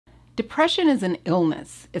Depression is an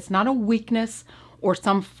illness. It's not a weakness or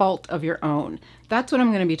some fault of your own. That's what I'm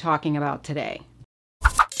going to be talking about today.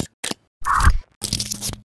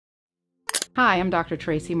 Hi, I'm Dr.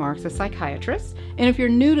 Tracey Marks, a psychiatrist, and if you're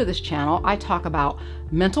new to this channel, I talk about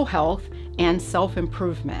mental health and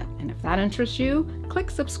self-improvement. And if that interests you, click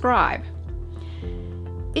subscribe.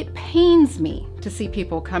 It pains me to see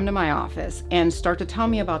people come to my office and start to tell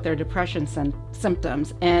me about their depression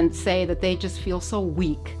symptoms and say that they just feel so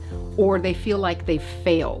weak or they feel like they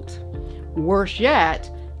failed. Worse yet,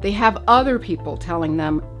 they have other people telling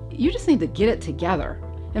them, you just need to get it together.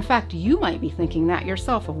 In fact, you might be thinking that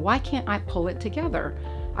yourself of why can't I pull it together?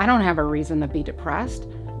 I don't have a reason to be depressed.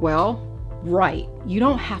 Well, right, you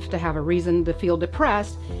don't have to have a reason to feel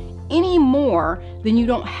depressed any more than you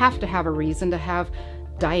don't have to have a reason to have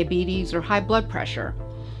diabetes or high blood pressure.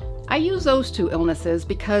 I use those two illnesses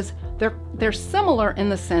because they're similar in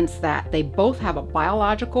the sense that they both have a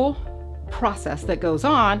biological process that goes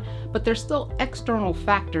on, but there's still external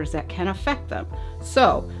factors that can affect them.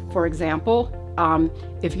 So, for example,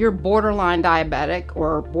 if you're borderline diabetic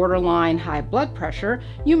or borderline high blood pressure,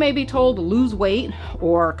 you may be told to lose weight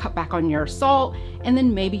or cut back on your salt, and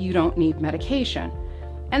then maybe you don't need medication.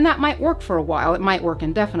 And that might work for a while, it might work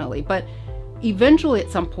indefinitely, but eventually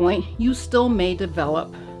at some point, you still may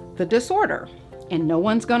develop the disorder. And no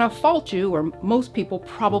one's gonna fault you, or most people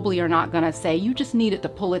probably are not gonna say, you just needed to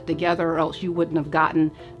pull it together or else you wouldn't have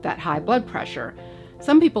gotten that high blood pressure.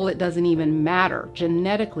 Some people, it doesn't even matter.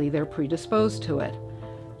 Genetically, they're predisposed to it.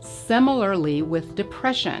 Similarly with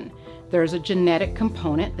depression, there's a genetic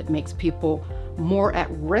component that makes people more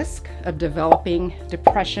at risk of developing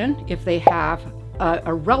depression if they have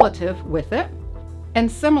a relative with it.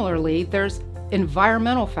 And similarly, there's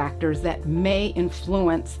environmental factors that may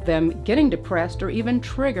influence them getting depressed or even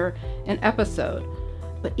trigger an episode.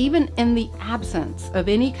 But even in the absence of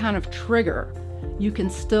any kind of trigger, you can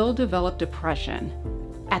still develop depression.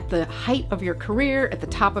 At the height of your career, at the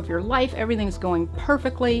top of your life, everything's going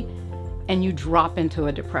perfectly, and you drop into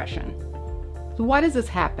a depression. So why does this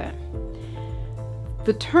happen?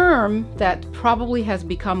 The term that probably has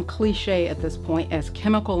become cliche at this point as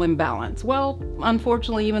chemical imbalance. Well,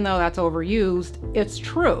 unfortunately, even though that's overused, it's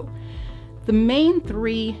true. The main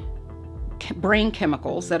three brain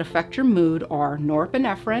chemicals that affect your mood are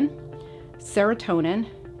norepinephrine, serotonin,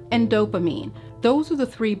 and dopamine. Those are the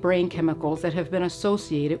three brain chemicals that have been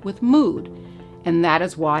associated with mood. And that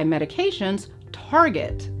is why medications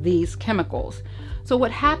target these chemicals. So what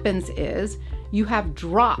happens is you have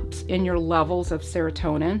drops in your levels of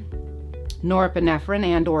serotonin, norepinephrine,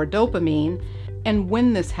 and/or dopamine. And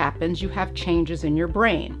when this happens, you have changes in your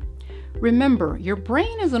brain. Remember, your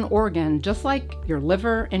brain is an organ just like your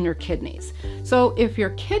liver and your kidneys. So if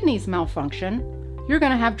your kidneys malfunction, you're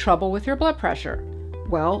going to have trouble with your blood pressure.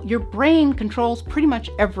 Well, your brain controls pretty much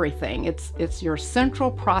everything. It's your central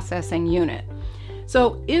processing unit.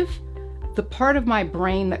 So if the part of my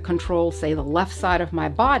brain that controls, say, the left side of my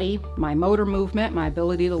body, my motor movement, my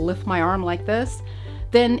ability to lift my arm like this,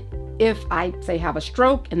 then if I, say, have a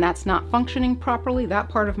stroke and that's not functioning properly, that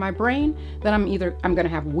part of my brain, then I'm going to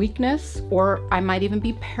have weakness, or I might even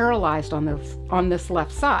be paralyzed on this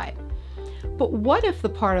left side. But what if the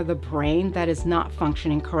part of the brain that is not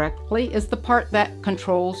functioning correctly is the part that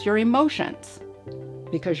controls your emotions?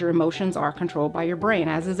 Because your emotions are controlled by your brain,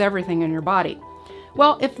 as is everything in your body.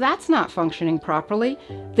 Well, if that's not functioning properly,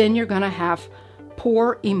 then you're going to have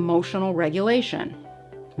poor emotional regulation.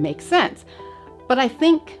 Makes sense. But I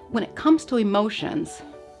think when it comes to emotions,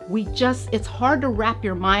 it's hard to wrap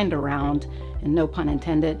your mind around, and no pun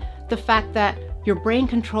intended, the fact that your brain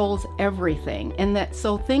controls everything, and that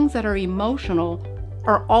so things that are emotional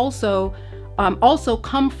are also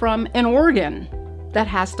come from an organ that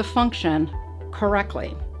has to function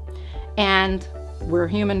correctly. And we're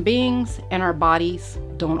human beings, and our bodies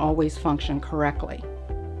don't always function correctly.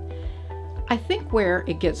 I think where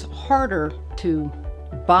it gets harder to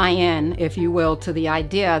buy in, if you will, to the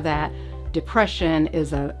idea that depression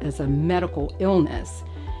is a medical illness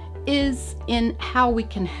is in how we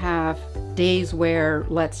can have days where,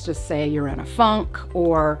 let's just say, you're in a funk,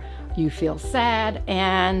 or you feel sad,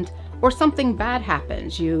 or something bad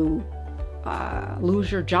happens. You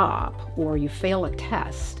lose your job, or you fail a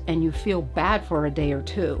test and you feel bad for a day or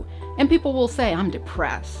two, and people will say, I'm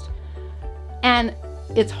depressed. And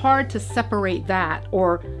it's hard to separate that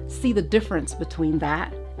or see the difference between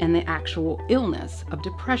that and the actual illness of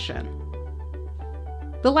depression.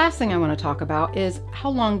 The last thing I want to talk about is, how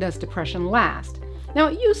long does depression last? Now,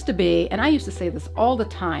 it used to be, and I used to say this all the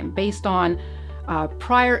time based on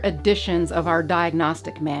prior editions of our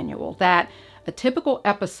diagnostic manual, that A typical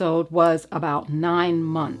episode was about 9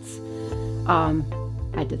 months.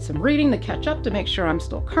 I did some reading to catch up to make sure I'm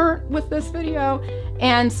still current with this video,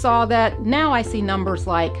 and saw that now I see numbers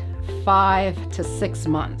like 5 to 6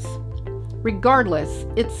 months. Regardless,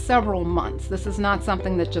 it's several months. This is not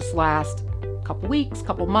something that just lasts a couple weeks,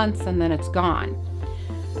 couple months, and then it's gone.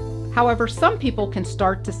 However, some people can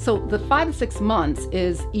start to, so the 5 to 6 months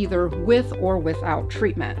is either with or without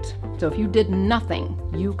treatment. So if you did nothing,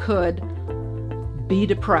 you could be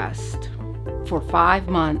depressed for 5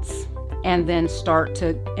 months and then start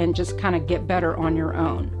to, and just kind of get better on your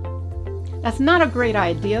own. That's not a great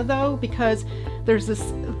idea though, because there's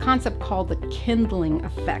this concept called the kindling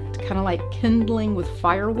effect, kind of like kindling with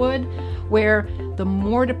firewood, where the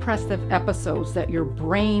more depressive episodes that your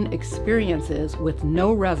brain experiences with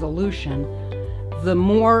no resolution, the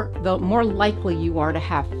more likely you are to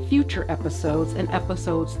have future episodes and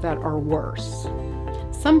episodes that are worse.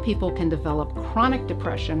 Some people can develop chronic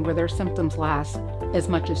depression where their symptoms last as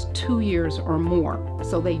much as 2 years or more.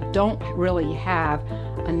 So they don't really have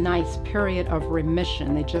a nice period of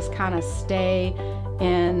remission. They just kind of stay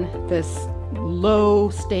in this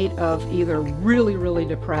low state of either really, really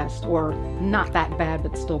depressed or not that bad,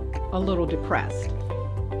 but still a little depressed.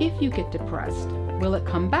 If you get depressed, will it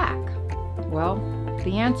come back? Well,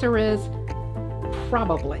 the answer is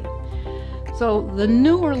probably. So the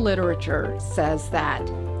newer literature says that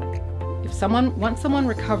once someone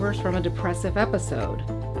recovers from a depressive episode,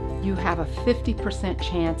 you have a 50%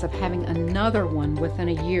 chance of having another one within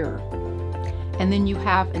a year. And then you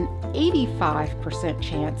have an 85%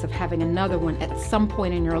 chance of having another one at some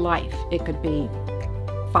point in your life. It could be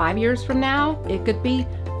 5 years from now, it could be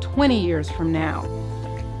 20 years from now.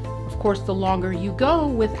 Of course, the longer you go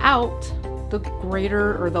without, the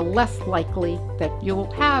greater or the less likely that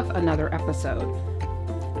you'll have another episode.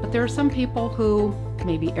 But there are some people who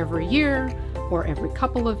maybe every year or every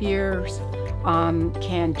couple of years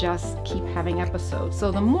can just keep having episodes.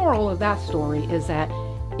 So the moral of that story is that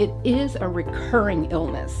it is a recurring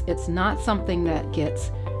illness. It's not something that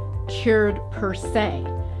gets cured per se.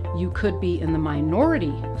 You could be in the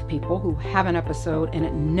minority of people who have an episode and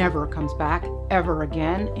it never comes back ever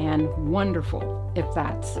again, and wonderful if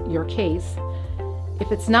that's your case.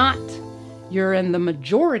 If it's not, you're in the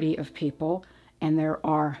majority of people, and there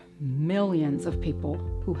are millions of people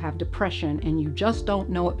who have depression and you just don't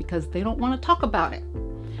know it because they don't want to talk about it.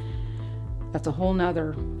 That's a whole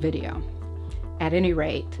nother video. At any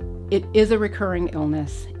rate, it is a recurring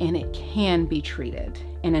illness and it can be treated.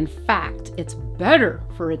 And in fact, it's better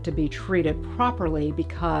for it to be treated properly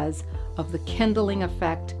because of the kindling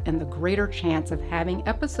effect and the greater chance of having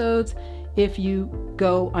episodes if you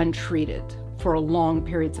go untreated for long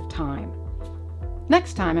periods of time.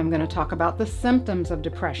 Next time, I'm going to talk about the symptoms of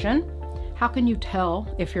depression. How can you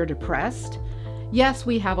tell if you're depressed? Yes,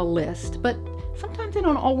 we have a list, but sometimes they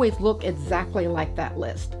don't always look exactly like that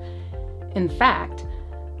list. In fact,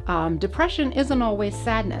 depression isn't always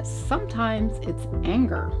sadness. Sometimes it's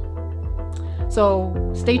anger.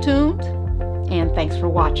 So stay tuned, and thanks for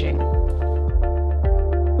watching.